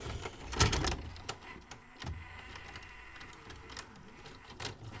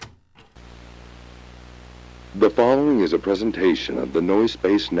The following is a presentation of the Noise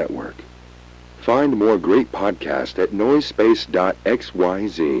Space Network. Find more great podcasts at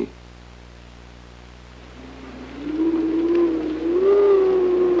noisespace.xyz.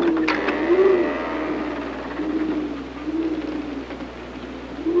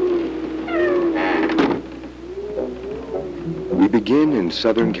 We begin in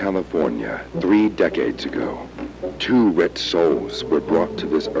Southern California 3 decades ago. 2 rich souls were brought to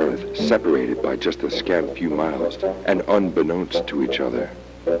this earth, separated by just a scant few miles and unbeknownst to each other.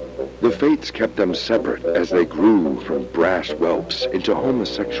 The fates kept them separate as they grew from brash whelps into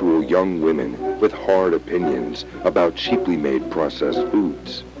homosexual young women with hard opinions about cheaply made processed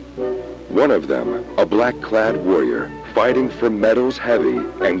foods. One of them, a black-clad warrior, fighting for metals heavy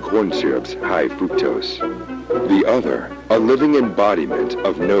and corn syrups high fructose. The other, a living embodiment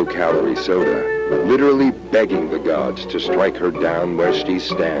of no-calorie soda, literally begging the gods to strike her down where she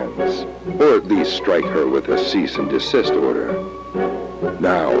stands, or at least strike her with a cease and desist order.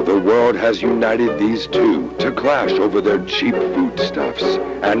 Now, the world has united these two to clash over their cheap foodstuffs,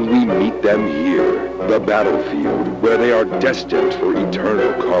 and we meet them here, the battlefield, where they are destined for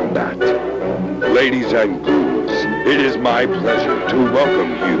eternal combat. Ladies and ghouls, it is my pleasure to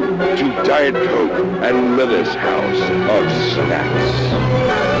welcome you to Diet Coke and Lilith's House of Snacks.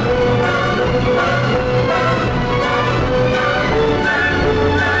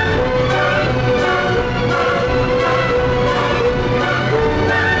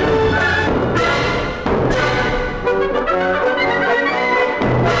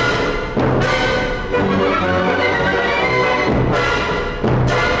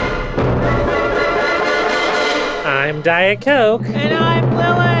 I'm Diet Coke. And I'm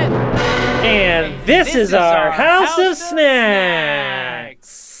Lilith. And this is our House of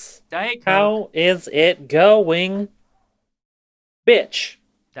Snacks. Diet Coke. How is it going, bitch?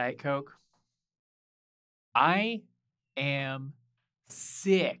 Diet Coke. I am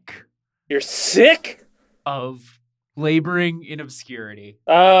sick You're sick? of laboring in obscurity.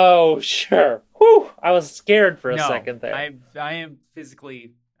 Oh, sure. Whew. I was scared for a second there. I am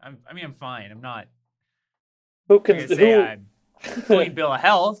physically, I'm fine. I'm not. Who I'm gonna say I'm clean bill of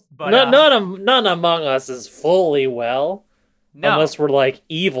health, but none among us is fully well. no. Unless we're like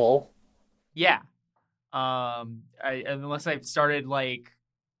evil. Yeah. Unless I've started like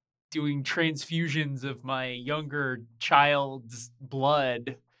doing transfusions of my younger child's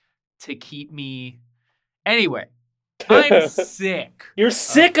blood to keep me. Anyway, I'm sick. You're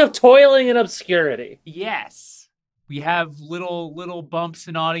sick of toiling in obscurity. Yes. We have little bumps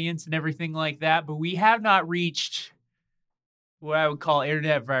in audience and everything like that, but we have not reached what I would call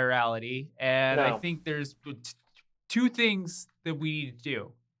internet virality. And No. I think there's 2 things that we need to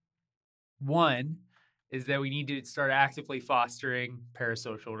do. One is that we need to start actively fostering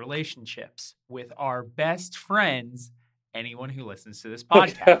parasocial relationships with our best friends, anyone who listens to this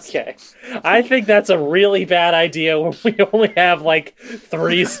podcast. Okay. I think that's a really bad idea when we only have like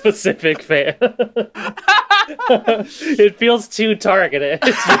 3 specific fans. It feels too targeted,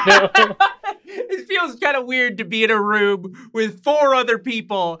 you know? It feels kind of weird to be in a room with 4 other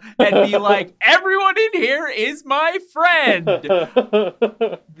people and be like, everyone in here is my friend.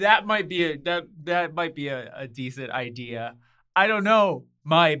 That might be a decent idea. I don't know.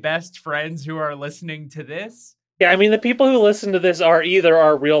 My best friends who are listening to this. Yeah, I mean, the people who listen to this are either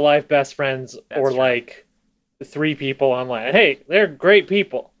our real life best friends or true. like 3 people online. Hey, they're great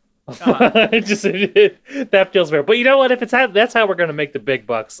people. That feels fair. But you know what? If it's that's how we're gonna make the big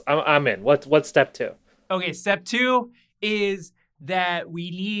bucks. I'm in. What's step 2? Okay, step 2 is that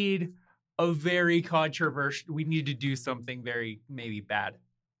we need a very controversial. We need to do something very maybe bad,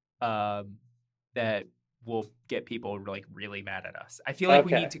 that will get people like really mad at us. I feel like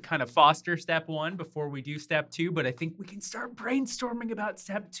we Okay. need to kind of foster step 1 before we do step 2, but I think we can start brainstorming about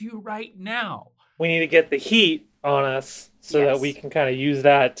step 2 right now. We need to get the heat on us so that Yes. we can kind of use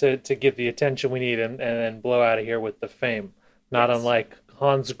that to get the attention we need and then blow out of here with the fame. Not Yes. unlike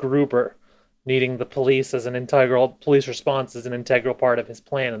Hans Gruber needing the police response as an integral part of his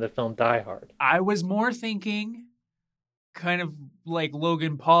plan in the film Die Hard. I was more thinking kind of like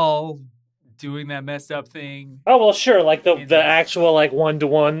Logan Paul doing that messed up thing. Oh, well, sure. Like the In the- actual like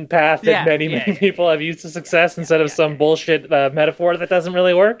one-to-one path that Yeah, many people have used to success instead of some bullshit metaphor that doesn't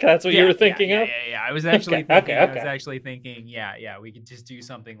really work. That's what you were thinking of? Yeah. I was actually Okay, thinking. okay. I was actually thinking. Yeah. We could just do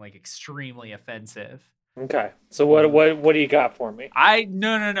something like extremely offensive. Okay. So what do you got for me?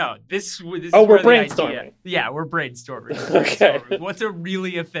 No. This Oh, is we're where the brainstorming. idea- Yeah, we're brainstorming. Okay. What's a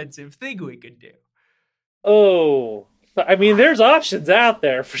really offensive thing we could do? Oh, I mean, there's options out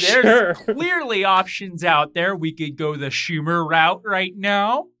there for sure. There's clearly options out there. We could go the Schumer route right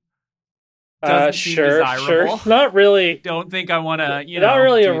now. Doesn't seem desirable. Not really. Don't think I want to, not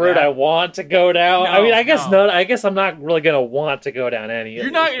really a route that. I want to go down. No, I mean, I guess no. not. I guess I'm not really gonna want to go down any.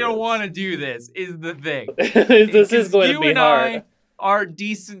 You're not going to want to do this, is the thing. This is going to be you and hard. I are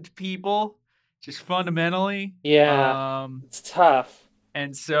decent people, just fundamentally. Yeah, it's tough.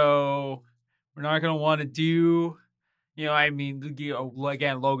 And so we're not going to want to do,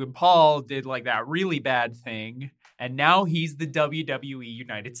 again, Logan Paul did like that really bad thing. And now he's the WWE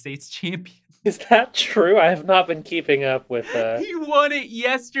United States champion. Is that true? I have not been keeping up with he won it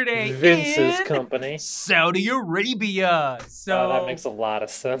yesterday. Vince's company. Saudi Arabia. So that makes a lot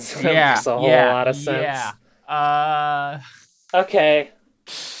of sense. That yeah, makes a whole lot of sense. Yeah. Okay.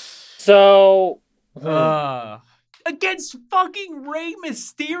 So against fucking Rey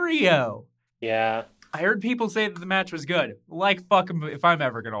Mysterio. Yeah. I heard people say that the match was good. Like, fuck him if I'm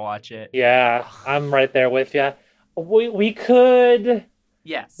ever gonna watch it. Yeah, I'm right there with you. We could.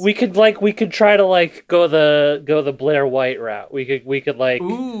 Yes. We could try to go the Blair White route. We could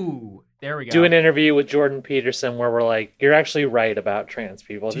Ooh, there we go. do an interview with Jordan Peterson where we're like, you're actually right about trans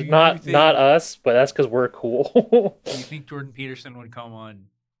people. Not us, but that's because we're cool. Do you think Jordan Peterson would come on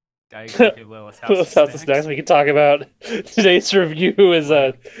Diagnostic Lilith's House of Snacks? We can talk about today's review is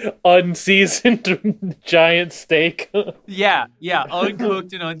a unseasoned giant steak. Yeah,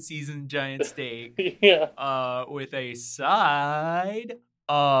 uncooked and unseasoned giant steak. Yeah. With a side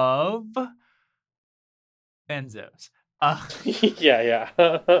of benzos. Yeah.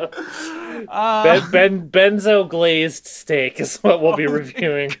 Benzo glazed steak is what we'll be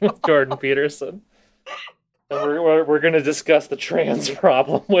reviewing with Jordan Peterson. And we're gonna discuss the trans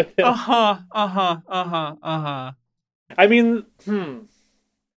problem with him. I mean,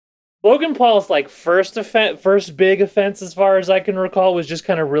 Logan Paul's first big offense, as far as I can recall, was just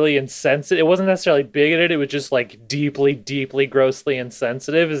kind of really insensitive. It wasn't necessarily bigoted; it was just deeply, deeply, grossly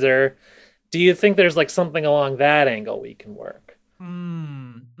insensitive. Do you think there's something along that angle we can work?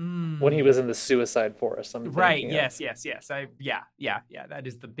 When he was in the suicide forest, right? Yes. That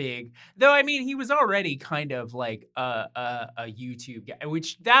is the big. Though I mean, he was already kind of like a YouTube guy,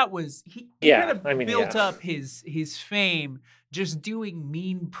 which that was he kind of built up his fame just doing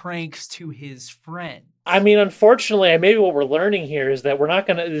mean pranks to his friends. I mean, unfortunately, maybe what we're learning here is that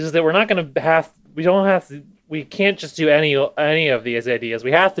we can't just do any of these ideas.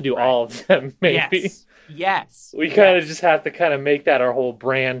 We have to do all of them. Maybe. Yes. We kind of just have to make that our whole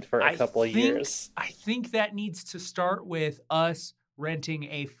brand for a couple of years. I think that needs to start with us renting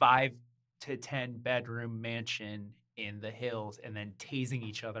a 5 to 10 bedroom mansion in the hills and then tasing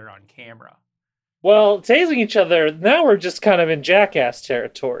each other on camera. Well, tasing each other, now we're just kind of in Jackass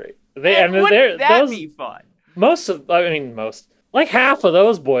territory. Wouldn't that be fun? Half of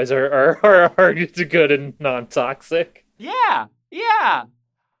those boys are good and non-toxic. Yeah.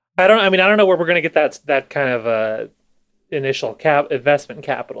 I don't know where we're gonna get that kind of initial investment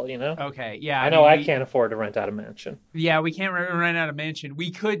capital. Okay, yeah. I know I can't afford to rent out a mansion. Yeah, we can't rent out a mansion. We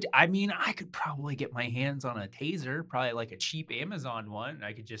could. I mean, I could probably get my hands on a taser, probably a cheap Amazon one. And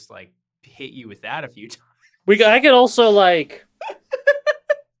I could just hit you with that a few times. I could also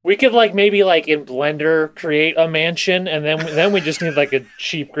we could maybe in Blender create a mansion, and then we just need a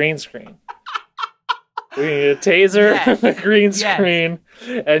cheap green screen. We need a taser, a green screen,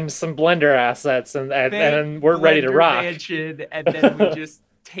 and some Blender assets, and we're ready to rock. Mansion, and then we just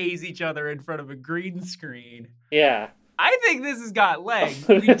tase each other in front of a green screen. Yeah. I think this has got legs.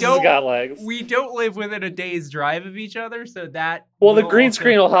 This has got legs. We don't live within a day's drive of each other, so that... Well, the green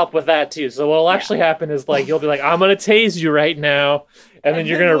screen will help with that, too. So what'll actually happen is, you'll be I'm going to tase you right now, and then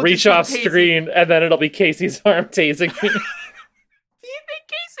you're going to reach off screen, and then it'll be Casey's arm tasing me. Do you think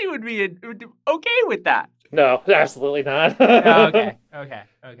Casey would be okay with that? No, absolutely not. Okay.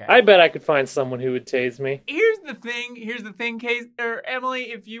 I bet I could find someone who would tase me. Here's the thing, Casey, or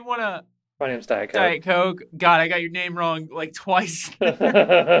Emily, if you want to... My name's Diet Coke. Diet Coke. God, I got your name wrong twice.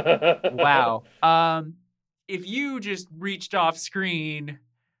 Wow. If you just reached off screen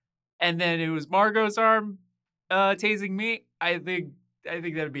and then it was Margot's arm tasing me, I think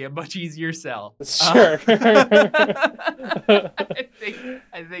that'd be a much easier sell. Sure. I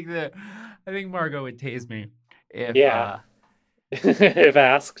think Margot would tase me if if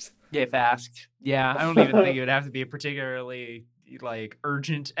asked. If asked. Yeah, I don't even think it would have to be a particularly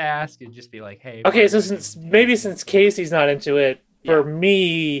urgent ask. It'd just be hey. Okay, so since Casey's not into it, for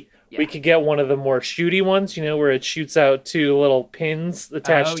me, we could get one of the more shooty ones, where it shoots out 2 little pins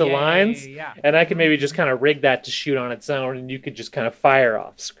attached to lines. Yeah. And I could maybe just kind of rig that to shoot on its own, and you could just kind of fire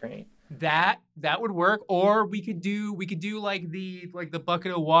off screen. That would work. Or we could do the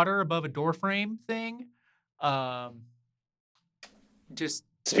bucket of water above a door frame thing. Just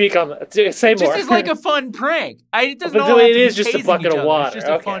Speak on that. Say more. Just as like a fun prank. It doesn't But all have it to is be just a tasing bucket each of other. water. It's just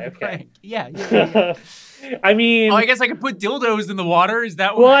a Okay, fun okay. prank. Yeah. I mean, Oh, I guess I could put dildos in the water. Is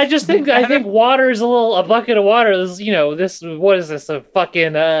that what? well, I think water is a bucket of water. This what is this, a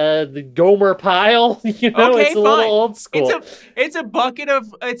fucking the Gomer pile? Okay, It's a little fine. old school. It's a bucket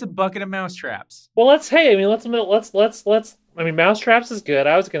of mouse traps. Well, let's I mean, mousetraps is good.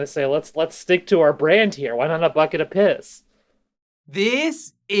 I was gonna say let's stick to our brand here. Why not a bucket of piss?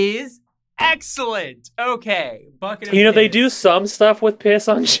 This is excellent. Okay, bucket of They piss. do some stuff with piss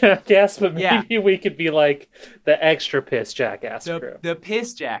on Jackass, but maybe Yeah. we could be like the extra piss Jackass crew. the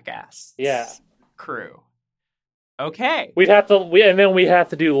piss jackass. Yeah. Crew. Okay. We have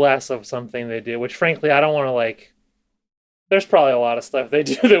to do less of something they do, which frankly I don't want to like. There's probably a lot of stuff they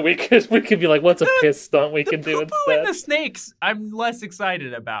do that we could be like, what's a piss stunt we can do poo-poo instead? and the snakes, I'm less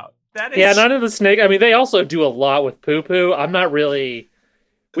excited about. That is. Yeah, none of the snake. I mean, they also do a lot with poo poo. I'm not really.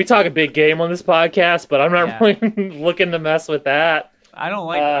 We talk a big game on this podcast, but I'm not really looking to mess with that. I don't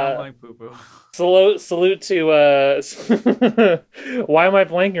like poo poo. Salute to why am I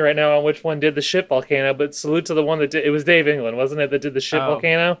blanking right now on which one did the ship volcano? But salute to the one that did. It was Dave England, wasn't it, that did the ship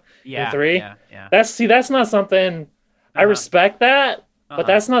volcano? Yeah. in 3. Yeah. That's not something. I respect that, but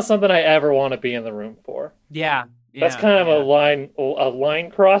that's not something I ever want to be in the room for. Yeah. That's kind of a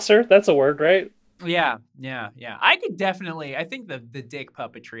line crosser. That's a word, right? Yeah. I could definitely. I think the dick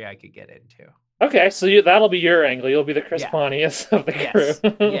puppetry I could get into. Okay, so that'll be your angle. You'll be the Chris Pontius of the crew.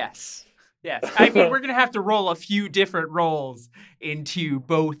 Yes. I mean, we're gonna have to roll a few different roles into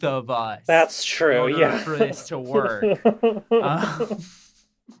both of us. That's true. in order for this to work.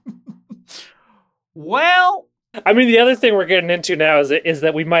 Well. I mean, the other thing we're getting into now is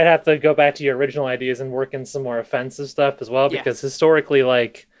that we might have to go back to your original ideas and work in some more offensive stuff as well, because historically,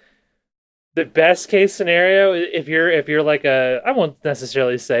 like, the best case scenario, if you're like I won't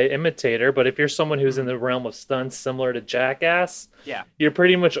necessarily say imitator, but if you're someone who's in the realm of stunts similar to Jackass, your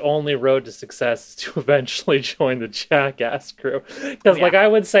pretty much only road to success is to eventually join the Jackass crew. Because like I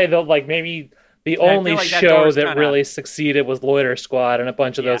would say that like maybe the only show that really succeeded was Loiter Squad, and a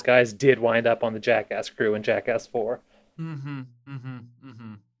bunch of those guys did wind up on the Jackass crew in Jackass 4.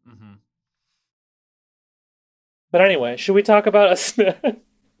 But anyway, should we talk about a snack?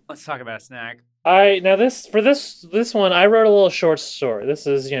 Let's talk about a snack. This one, I wrote a little short story. This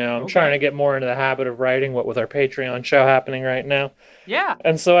is, I'm trying to get more into the habit of writing, what with our Patreon show happening right now. Yeah.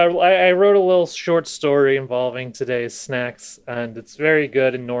 And so I wrote a little short story involving today's snacks, and it's very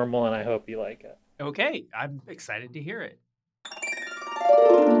good and normal, and I hope you like it. Okay, I'm excited to hear it.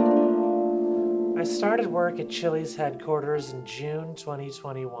 I started work at Chili's headquarters in June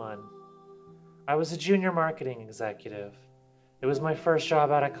 2021. I was a junior marketing executive. It was my first job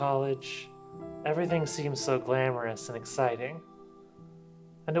out of college. Everything seemed so glamorous and exciting.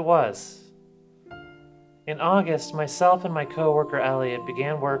 And it was. In August, myself and my coworker Elliot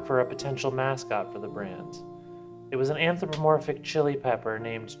began work for a potential mascot for the brand. It was an anthropomorphic chili pepper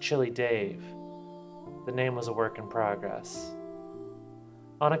named Chili Dave. The name was a work in progress.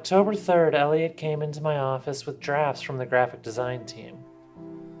 On October 3rd, Elliot came into my office with drafts from the graphic design team.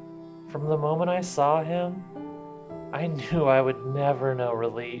 From the moment I saw him, I knew I would never know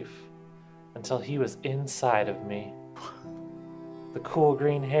relief until he was inside of me. The cool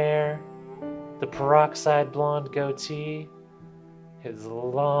green hair, the peroxide blonde goatee, his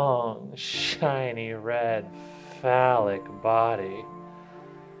long, shiny red, phallic body.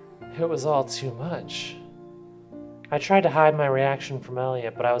 It was all too much. I tried to hide my reaction from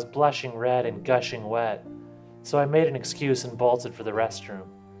Elliot, but I was blushing red and gushing wet, so I made an excuse and bolted for the restroom.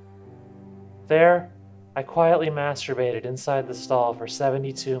 There, I quietly masturbated inside the stall for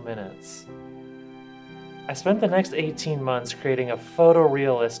 72 minutes. I spent the next 18 months creating a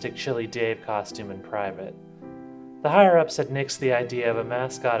photorealistic Chili Dave costume in private. The higher-ups had nixed the idea of a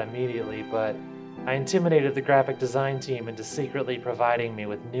mascot immediately, but I intimidated the graphic design team into secretly providing me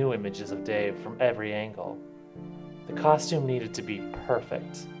with new images of Dave from every angle. The costume needed to be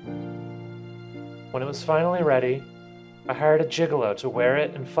perfect. When it was finally ready, I hired a gigolo to wear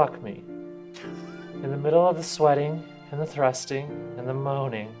it and fuck me. In the middle of the sweating, and the thrusting, and the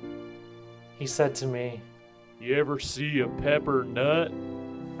moaning, he said to me, "You ever see a pepper nut?"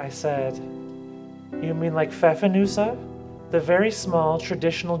 I said, "You mean like Pfeffernusse? The very small,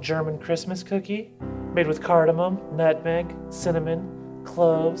 traditional German Christmas cookie, made with cardamom, nutmeg, cinnamon,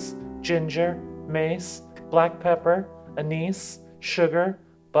 cloves, ginger, mace, black pepper, anise, sugar,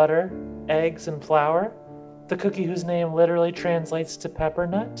 butter, eggs, and flour? The cookie whose name literally translates to pepper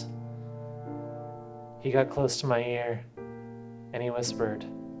nut?" He got close to my ear, and he whispered,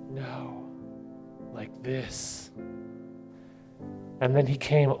 "No, like this." and then he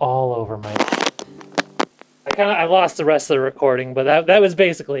came all over my. I lost the rest of the recording, but that was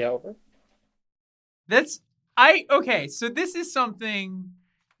basically over. Okay, so this is something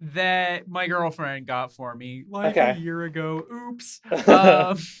that my girlfriend got for me like a year ago. Oops.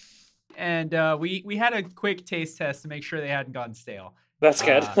 And we had a quick taste test to make sure they hadn't gone stale. That's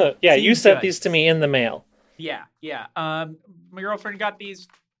good. Yeah, you sent these to me in the mail. Yeah. My girlfriend got these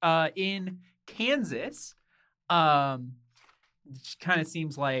in Kansas. Kind of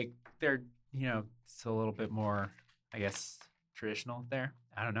seems like they're, it's a little bit more, I guess, traditional there.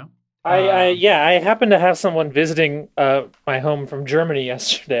 I don't know. I happened to have someone visiting my home from Germany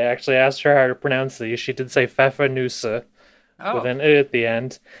yesterday. I actually asked her how to pronounce these. She did say Pfeffernusse with an "e" at the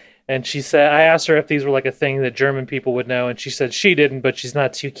end. And she said, I asked her if these were like a thing that German people would know, and she said she didn't, but she's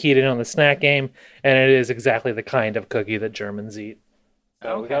not too keyed in on the snack game, and it is exactly the kind of cookie that Germans eat.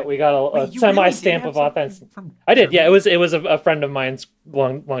 So we got a semi-stamp of authenticity. I did, yeah. It was a friend of mine's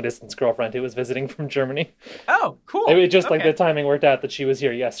long distance girlfriend who was visiting from Germany. Oh, cool. It was just like the timing worked out that she was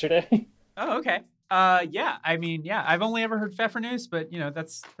here yesterday. Oh, okay. Yeah. I mean, yeah. I've only ever heard Pfeffernusse, but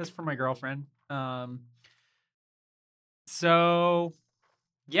that's for my girlfriend. So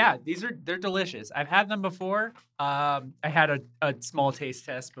yeah, they're delicious. I've had them before. I had a small taste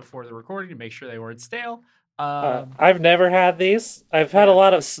test before the recording to make sure they weren't stale. I've never had these. I've had a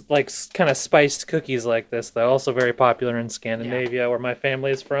lot of like kind of spiced cookies like this, though. Also very popular in Scandinavia, where my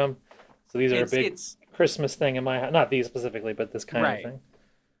family is from. So these are a big Christmas thing in my house. Not these specifically, but this kind of thing.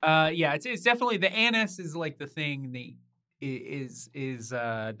 Yeah, it's definitely the anise is like the thing that you're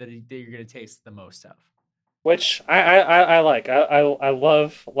gonna taste the most of. Which I like. I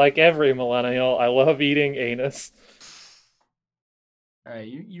love, like every millennial, I love eating anus. All right,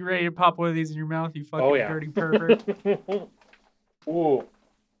 you ready to pop one of these in your mouth, you fucking dirty pervert? Ooh.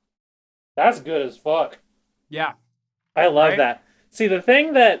 That's good as fuck. Yeah. I love that. See, the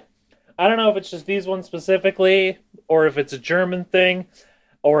thing that, I don't know if it's just these ones specifically, or if it's a German thing,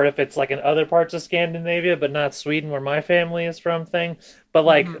 or if it's like in other parts of Scandinavia, but not Sweden, where my family is from thing. But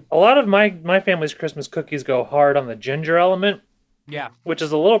like, a lot of my family's Christmas cookies go hard on the ginger element. Yeah. Which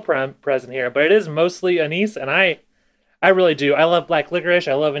is a little present here, but it is mostly anise, and I really do. I love black licorice.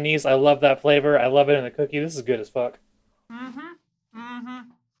 I love anise. I love that flavor. I love it in a cookie. This is good as fuck.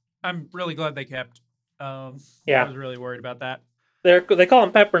 I'm really glad they kept. I was really worried about that. They call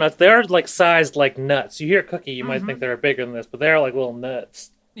them pepper nuts. They are like sized like nuts. You hear a cookie, you might think they're bigger than this, but they're like little nuts.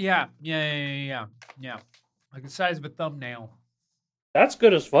 Yeah. Like the size of a thumbnail. That's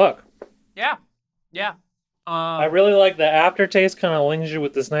good as fuck. Yeah. I really like the aftertaste. Kind of lingers you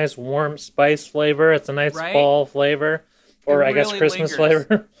with this nice warm spice flavor. It's a nice fall flavor, or I guess Christmas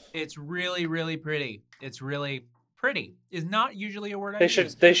flavor. It's really, really pretty. It's really pretty. Is not usually a word I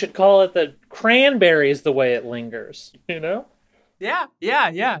use. They should call it the cranberries the way it lingers. You know? Yeah.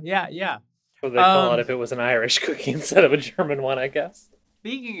 What they call it if it was an Irish cookie instead of a German one, I guess.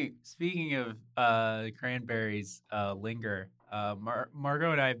 Speaking of cranberries linger,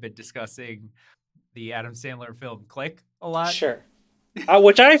 Margot and I have been discussing the Adam Sandler film Click a lot. Sure.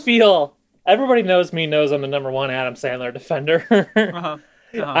 Which I feel everybody knows I'm the number one Adam Sandler defender.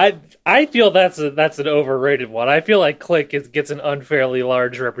 I feel that's an overrated one. I feel like Click gets an unfairly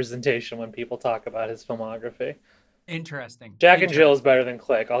large representation when people talk about his filmography. Interesting. Jack and Jill is better than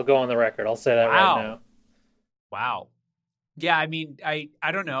Click. I'll go on the record. I'll say that right now. Wow. Yeah, I mean, I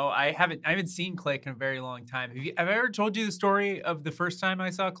don't know. I haven't seen Click in a very long time. Have I ever told you the story of the first time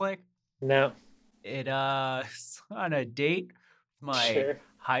I saw Click? No. It on a date with my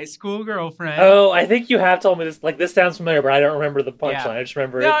high school girlfriend. Oh, I think you have told me this. Like, this sounds familiar, but I don't remember the punchline. I just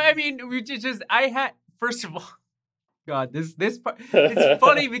remember. No, I mean, I had, first of all, God, this part, it's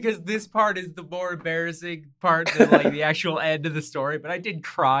funny because this part is the more embarrassing part than like the actual end of the story, but I did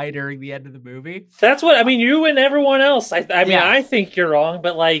cry during the end of the movie. That's what, I mean, you and everyone else. I mean, I think you're wrong,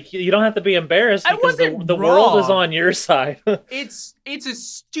 but like, you don't have to be embarrassed because the world is on your side. It's a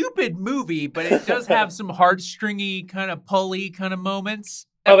stupid movie, but it does have some heartstringy kind of pulley kind of moments.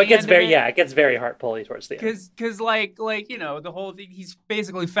 It gets very heart pulley towards the end. Because like the whole thing, he's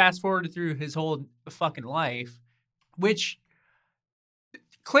basically fast forwarded through his whole fucking life. Which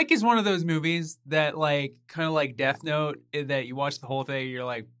Click is one of those movies that like kind of like Death Note that you watch the whole thing, you're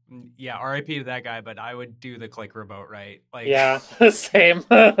like, yeah, R.I.P. to that guy, but I would do the Click remote, right? Like, yeah, same.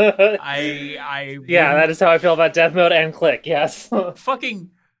 That is how I feel about Death Note and Click. Yes. Fucking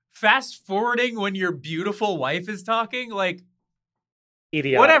fast forwarding when your beautiful wife is talking, like,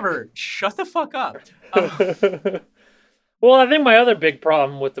 idiotic. Whatever. Shut the fuck up. Well, I think my other big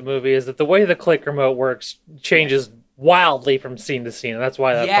problem with the movie is that the way the Click remote works changes wildly from scene to scene, and that's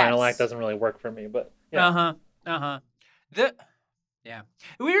why that final act doesn't really work for me. But Yeah.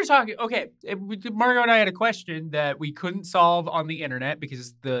 We were talking, okay, Margot and I had a question that we couldn't solve on the internet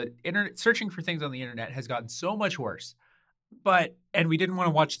because the internet searching for things on the internet has gotten so much worse. And we didn't want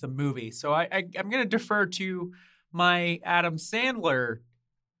to watch the movie. So I'm going to defer to my Adam Sandler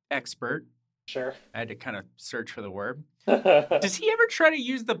expert. Sure. I had to kind of search for the word. He Does he ever try to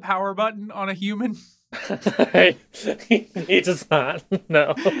use the power button on a human? does not.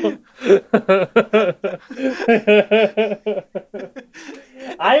 No.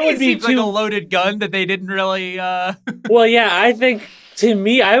 I would be like a loaded gun that they didn't really. Well, yeah, I think to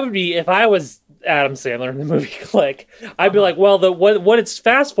me, I would be if I was Adam Sandler in the movie Click. I'd be like, well, what it's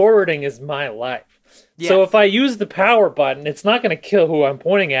fast forwarding is my life. Yeah. So if I use the power button, it's not going to kill who I'm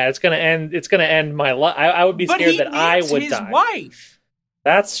pointing at. It's going to end. It's going to end my life. I would be scared that I would die. His wife.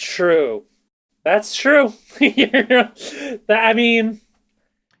 That's true. That's true. I mean,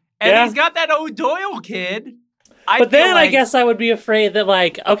 and he's got that O'Doyle kid. But then I guess I would be afraid that,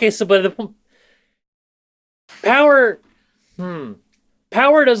 like, okay, so but the power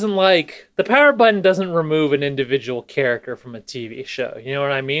doesn't the power button doesn't remove an individual character from a TV show. You know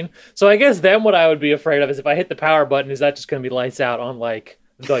what I mean? So I guess then what I would be afraid of is if I hit the power button, is that just going to be lights out on like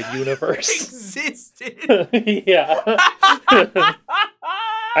the universe? Existed. Yeah.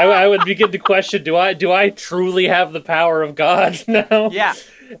 I would begin to question: Do I truly have the power of God now? Yeah.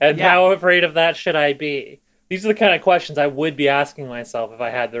 And how afraid of that should I be? These are the kind of questions I would be asking myself if I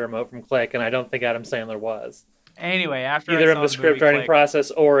had the remote from Click, and I don't think Adam Sandler was. Anyway, after either of the script writing process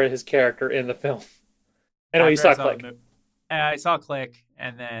or his character in the film. Anyway, you saw Click. I saw Click,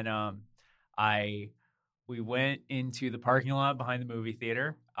 and then we went into the parking lot behind the movie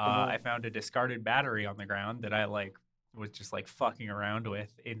theater. I found a discarded battery on the ground that I was just fucking around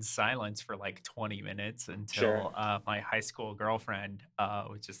with in silence for 20 minutes until my high school girlfriend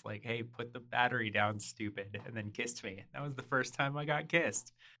was just like, hey, put the battery down, stupid, and then kissed me. That was the first time I got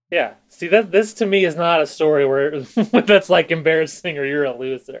kissed. Yeah. See, this to me is not a story where that's embarrassing or you're a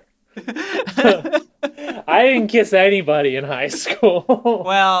loser. I didn't kiss anybody in high school.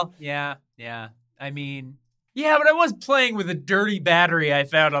 Well, yeah. I mean, yeah, but I was playing with a dirty battery I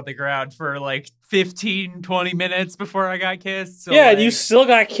found on the ground for 15, 20 minutes before I got kissed. So yeah, and you still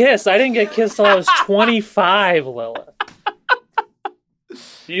got kissed. I didn't get kissed till I was 25, Lilith.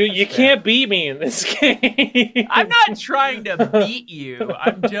 You can't beat me in this game. I'm not trying to beat you.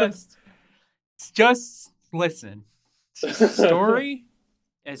 I'm just listen. Story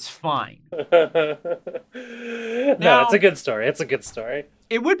is fine. No, it's a good story. It's a good story.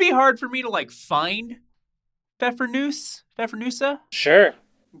 It would be hard for me to find Pfeffernusa. Sure.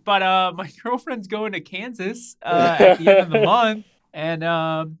 But my girlfriend's going to Kansas at the end of the month, and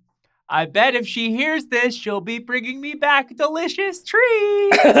I bet if she hears this, she'll be bringing me back delicious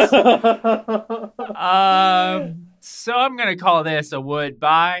treats. So I'm gonna call this a would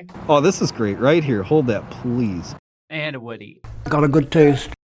buy. Oh, this is great. Right here. Hold that, please. And a would eat. Got a good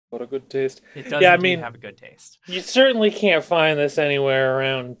taste. What a good taste. It does have a good taste. You certainly can't find this anywhere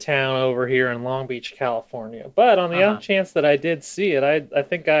around town over here in Long Beach, California. But on the off chance that I did see it, I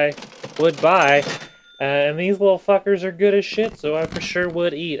think I would buy. And these little fuckers are good as shit, so I for sure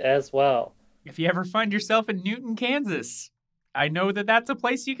would eat as well. If you ever find yourself in Newton, Kansas, I know that that's a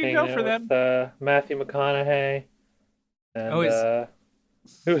place you can go for them. Matthew McConaughey. And,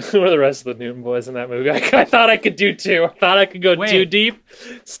 who are the rest of the Newton boys in that movie? I thought I could do two. I thought I could go too deep.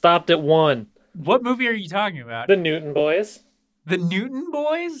 Stopped at one. What movie are you talking about? The Newton boys. The Newton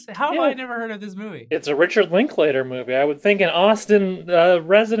boys? How have I never heard of this movie? It's a Richard Linklater movie. I would think an Austin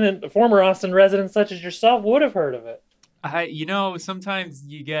former Austin resident such as yourself would have heard of it. Sometimes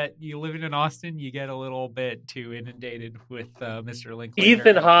you living in Austin, you get a little bit too inundated with Mr. Linklater.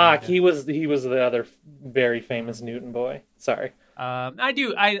 Ethan Hawke, he was the other very famous Newton boy. Sorry. I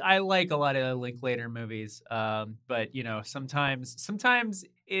do. I like a lot of Linklater movies. But sometimes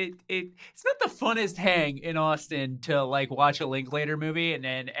it's not the funnest hang in Austin to watch a Linklater movie and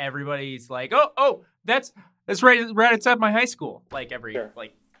then everybody's like, oh, that's right outside my high school. Every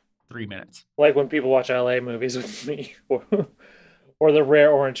 3 minutes. Like when people watch LA movies with me, or the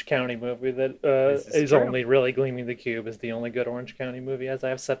rare Orange County movie that is only really Gleaming the Cube is the only good Orange County movie, as I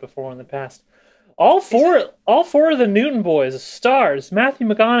have said before in the past. All four of the Newton boys stars Matthew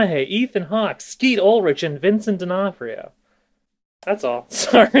McConaughey, Ethan Hawke, Skeet Ulrich, and Vincent D'Onofrio. That's all.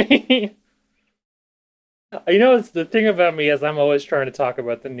 Sorry. It's the thing about me is I'm always trying to talk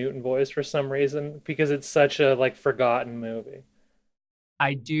about the Newton boys for some reason because it's such a forgotten movie.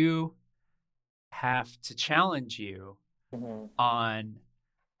 I do have to challenge you on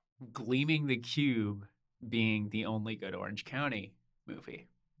Gleaming the Cube being the only good Orange County movie.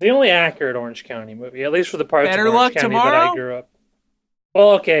 The only accurate Orange County movie, at least for the parts Better of Orange Luck County Tomorrow? that I grew up.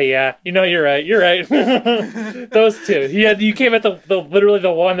 Well, okay, yeah. You're right. You're right. Those two. You came at the literally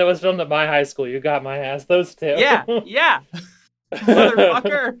the one that was filmed at my high school. You got my ass. Those two. Yeah, yeah.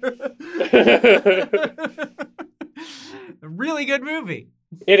 Motherfucker. A really good movie.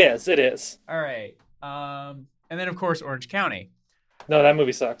 It is. It is. All right. And then of course Orange County. No, that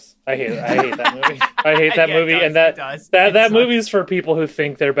movie sucks. I hate it. I hate that movie. I hate that Yeah, movie, it and does. that It movie is for people who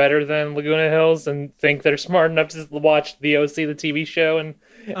think they're better than Laguna Hills and think they're smart enough to watch the OC, the TV show, and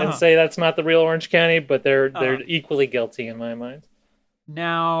say that's not the real Orange County, but they're equally guilty in my mind.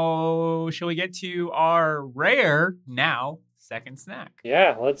 Now, shall we get to our rare second snack?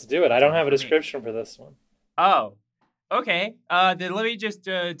 Yeah, let's do it. I don't have a description for this one. Oh, okay. Then let me just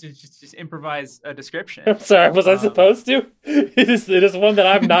improvise a description. I'm sorry, was I supposed to? It is one that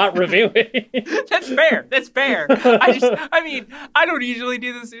I'm not reviewing. That's fair. That's fair. I don't usually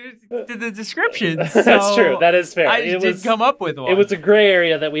do the descriptions. So That's true. That is fair. I did come up with one. It was a gray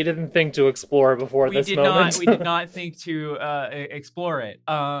area that we didn't think to explore before this moment. We did not think to explore it.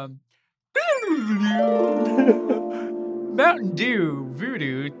 Mountain Dew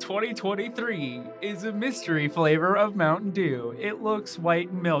Voodoo 2023 is a mystery flavor of Mountain Dew. It looks white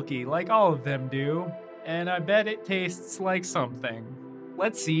and milky, like all of them do, and I bet it tastes like something.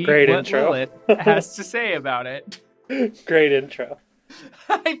 Let's see Great what intro. Lilith has to say about it. Great intro.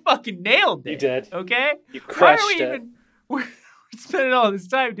 I fucking nailed it. You did. Okay? You crushed Why are we it. we're spending all this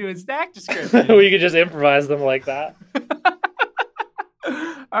time doing snack descriptions. We could just improvise them like that.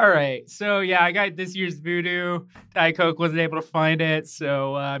 All right. So, yeah, I got this year's Voodoo. Diet Coke wasn't able to find it,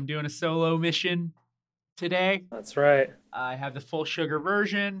 so I'm doing a solo mission today. That's right. I have the full sugar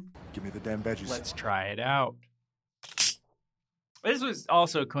version. Give me the damn veggies. Let's try it out. This was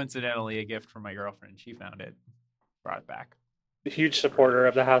also coincidentally a gift from my girlfriend. She found it, brought it back. A huge supporter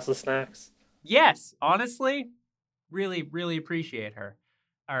of the House of Snacks. Yes, honestly, really, really appreciate her.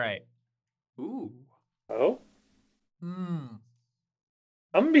 All right. Ooh. Oh? Mmm.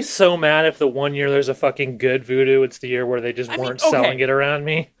 I'm gonna be so mad if the one year there's a fucking good Voodoo, it's the year where they just weren't selling it around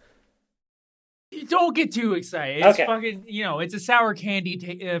me. Don't get too excited. It's Okay. fucking, it's a sour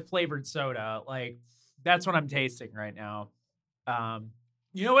candy flavored soda. Like, that's what I'm tasting right now.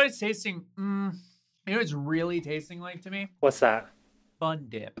 You know what it's tasting? You know what it's really tasting like to me? What's that? Fun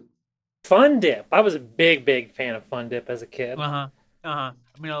Dip. Fun Dip. I was a big, big fan of Fun Dip as a kid. I'm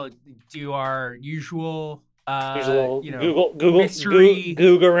gonna do our usual Google mystery.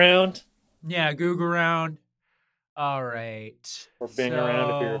 Goog around. Yeah, Goog around. All right. Or Bing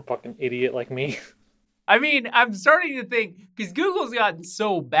around if you're a fucking idiot like me. I mean, I'm starting to think, because Google's gotten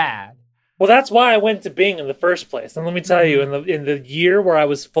so bad. Well, that's why I went to Bing in the first place. And let me tell you, in the year where I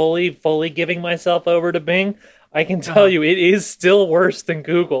was fully giving myself over to Bing, I can tell you it is still worse than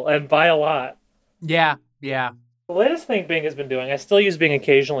Google, and by a lot. Yeah. The latest thing Bing has been doing, I still use Bing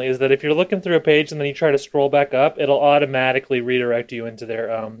occasionally, is that if you're looking through a page and then you try to scroll back up, it'll automatically redirect you into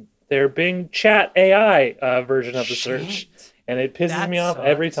their Bing Chat AI version of the search. And it pisses me off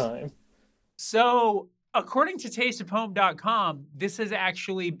every time. So, according to tasteofhome.com, this has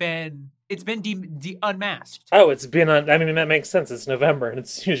actually been unmasked. Oh, it's been on. I mean, that makes sense. It's November, and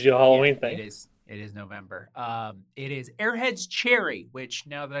it's usually a Halloween thing. It is November. It is Airheads Cherry, which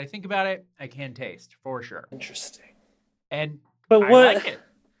now that I think about it, I can taste for sure. Interesting. But what? Like it.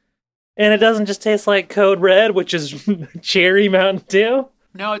 And it doesn't just taste like Code Red, which is cherry Mountain Dew.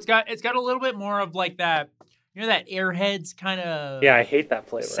 No, it's got a little bit more of like that. You know that Airheads kind of. Yeah, I hate that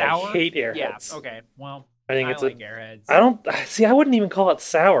flavor. Sour. I hate Airheads. Yeah. Okay. Well, I think it's like Airheads. I don't see. I wouldn't even call it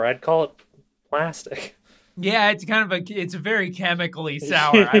sour. I'd call it plastic. Yeah, it's kind of it's very chemically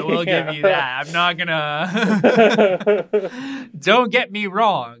sour. I will give you that. I'm not gonna. Don't get me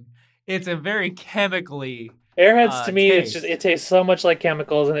wrong. It's a very chemically. Airheads to me, taste. it tastes so much like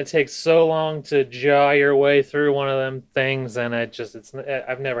chemicals, and it takes so long to jaw your way through one of them things, and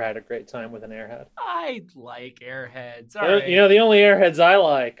I've never had a great time with an Airhead. I like Airheads. All right. The only Airheads I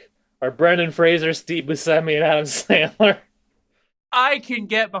like are Brendan Fraser, Steve Buscemi, and Adam Sandler. I can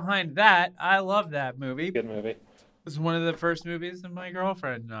get behind that. I love that movie. Good movie. It was one of the first movies that my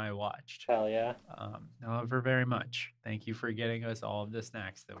girlfriend and I watched. Hell yeah. I love her very much. Thank you for getting us all of the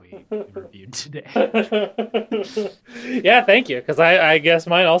snacks that we reviewed today. Yeah, thank you, because I guess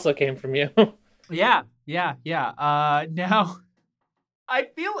mine also came from you. Yeah. Now, I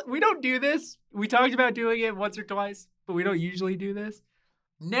feel we don't do this. We talked about doing it once or twice, but we don't usually do this.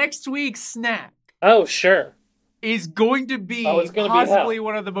 Next week's snack. Oh, sure. Is going to be possibly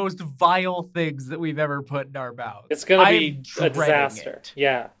one of the most vile things that we've ever put in our mouths. It's going to be a disaster.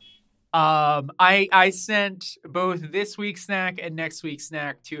 Yeah. I sent both this week's snack and next week's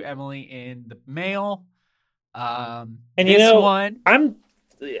snack to Emily in the mail. And This one. I'm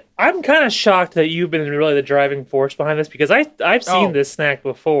kind of shocked that you've been really the driving force behind this because I've seen Oh. this snack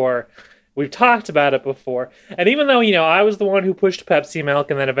before. We've talked about it before. And even though, I was the one who pushed Pepsi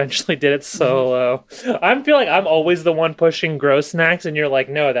Milk and then eventually did it solo, I feel like I'm always the one pushing gross snacks and you're like,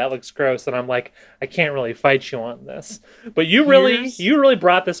 "No, that looks gross." And I'm like, "I can't really fight you on this." But you really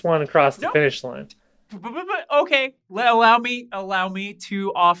brought this one across the Nope. finish line. Okay, allow me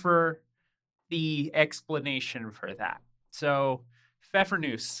to offer the explanation for that. So,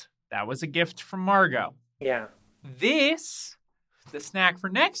 Pfeffernuss, that was a gift from Margot. Yeah. The snack for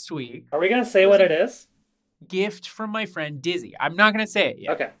next week, Are we going to say what it is? gift from my friend Dizzy. I'm not going to say it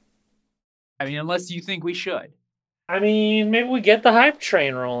yet. Okay. I mean, unless you think we should. I mean, maybe we get the hype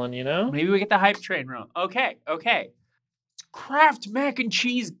train rolling, Maybe we get the hype train rolling. Okay. Kraft mac and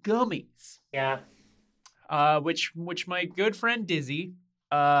cheese gummies. Yeah. Which my good friend Dizzy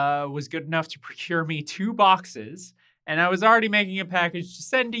was good enough to procure me 2 boxes, and I was already making a package to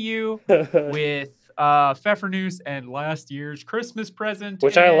send to you with Pfeffernuss and last year's Christmas present,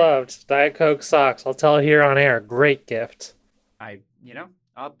 Which in I it. loved. Diet Coke socks. I'll tell here on air. Great gift.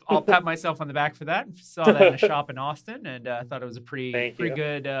 I'll pat myself on the back for that. Saw that in a shop in Austin, and thought it was a pretty Thank you.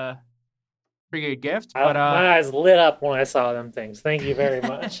 good gift. My But eyes lit up when I saw them things. Thank you very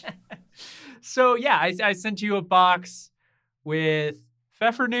much. so yeah, I sent you a box with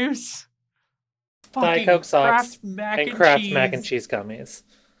Pfeffernuss, Diet Coke socks, Kraft mac and and Kraft cheese. mac and cheese gummies.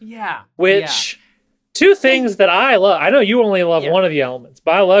 Yeah. Which, two things that I love. I know you only love Yeah. one of the elements,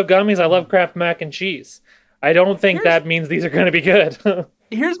 but I love gummies. I love Kraft mac and cheese. I don't think that means these are going to be good.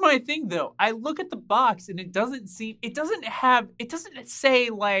 Here's my thing though. I look at the box and it doesn't say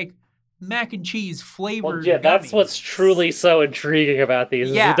like mac and cheese flavored. Well, yeah, that's gummies. what's truly so intriguing about these.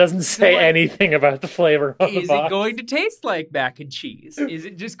 Is Yeah. it doesn't So, say like, anything about the flavor on the Is box. it going to taste like mac and cheese? Is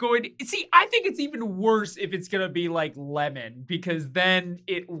it just going to see? I think it's even worse if it's gonna be like lemon because then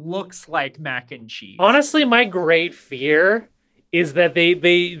it looks like mac and cheese. Honestly, my great fear is that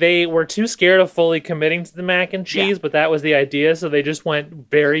they were too scared of fully committing to the mac and cheese, but that was the idea, so they just went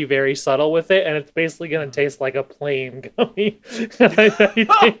very, very subtle with it, and it's basically going to taste like a plain gummy. And I think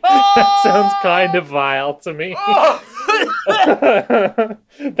that sounds kind of vile to me.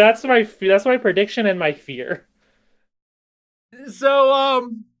 That's my prediction and my fear.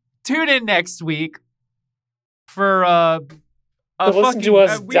 So tune in next week for Listen to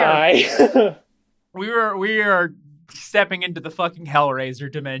us die. We are stepping into the fucking Hellraiser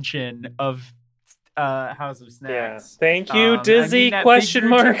dimension of House of Snacks. Thank you, Dizzy? I mean that Question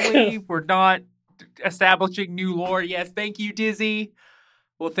mark. figuratively. We're not establishing new lore. Yes, thank you, Dizzy.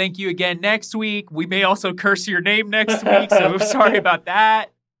 Well, thank you again next week. We may also curse your name next week, so sorry about that.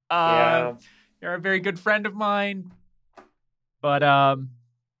 You're a very good friend of mine, but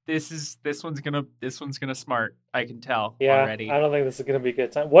this one's gonna smart. I can tell already. I don't think this is gonna be a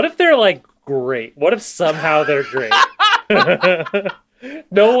good time. What if they're like great? What if somehow they're great?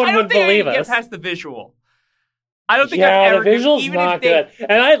 No one would believe I us. Get past the visual. I don't think Yeah, I've ever the visual's even not if they good.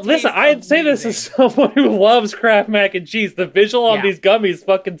 And I'd say this as someone who loves Kraft mac and cheese. The visual on these gummies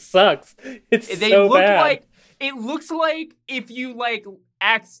fucking sucks. It's They so look bad. like it looks like if you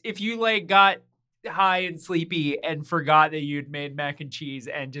got high and sleepy and forgot that you'd made mac and cheese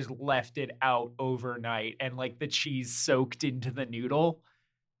and just left it out overnight and like the cheese soaked into the noodle.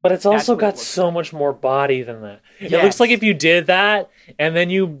 But it's That's also what it got looks so much more body than that. It Yes. looks like if you did that and then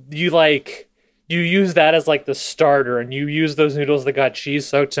you use that as like the starter and you use those noodles that got cheese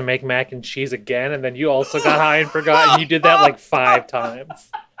soaked to make mac and cheese again, and then you also got high and forgot and you did that like 5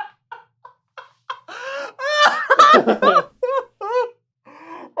 times.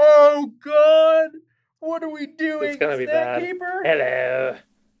 Oh God! What are we doing? It's gonna be Snack bad. Keeper? Hello.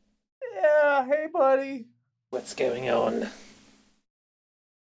 Yeah, hey buddy. What's going on?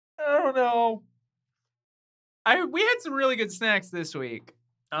 I don't know. We had some really good snacks this week.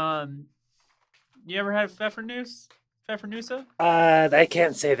 You ever had Pfeffernussa? I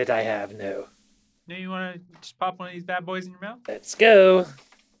can't say that I have, no. No, you want to just pop one of these bad boys in your mouth? Let's go.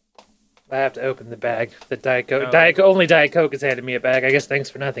 I have to open the bag. The Diet Coke. Okay. Only Diet Coke has handed me a bag. I guess thanks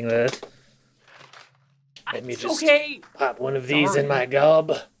for nothing, Liz. Let me It's just okay. pop one of these Sorry. in my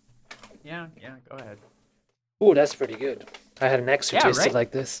gob. Yeah, go ahead. Ooh, that's pretty good. I had an ex who Yeah, tasted right?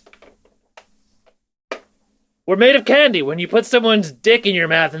 like this. We're made of candy. When you put someone's dick in your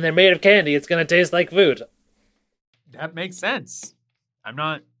mouth and they're made of candy, it's going to taste like food. That makes sense. I'm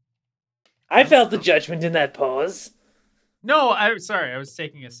not. I felt the judgment in that pause. No, I'm sorry. I was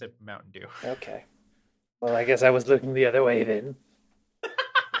taking a sip of Mountain Dew. Okay. Well, I guess I was looking the other way then.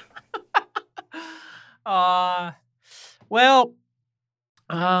 Well,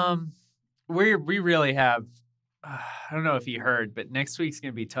 we really have I don't know if you heard, but next week's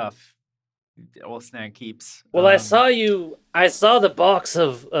gonna be tough. Old Snack Keeps. Well, I saw the box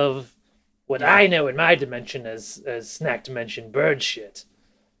of what I know in my dimension as snack dimension bird shit.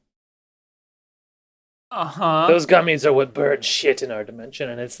 Those gummies are what birds shit in our dimension,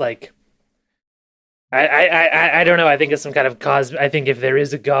 and it's like, I don't know. I think it's some kind of I think if there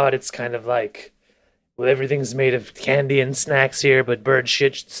is a god, it's kind of like, well, everything's made of candy and snacks here, but bird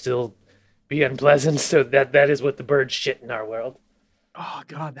shit should still be unpleasant. So that is what the birds shit in our world. Oh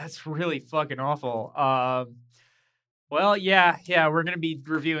God, that's really fucking awful. Well, yeah, we're gonna be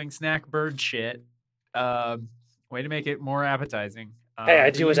reviewing snack bird shit. Way to make it more appetizing. Hey,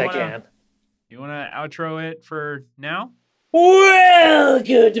 I do what I can. You wanna outro it for now? Well,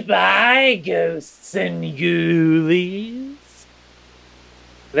 goodbye, ghosts and ghoulies.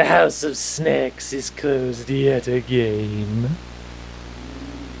 The House of Snacks is closed yet again.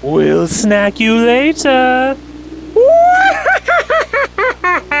 We'll snack you later.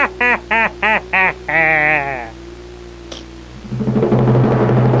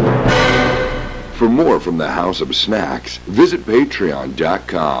 For more from the House of Snacks, visit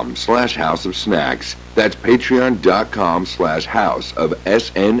patreon.com/House of Snacks. That's patreon.com/House of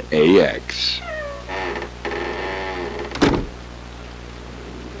SNAX.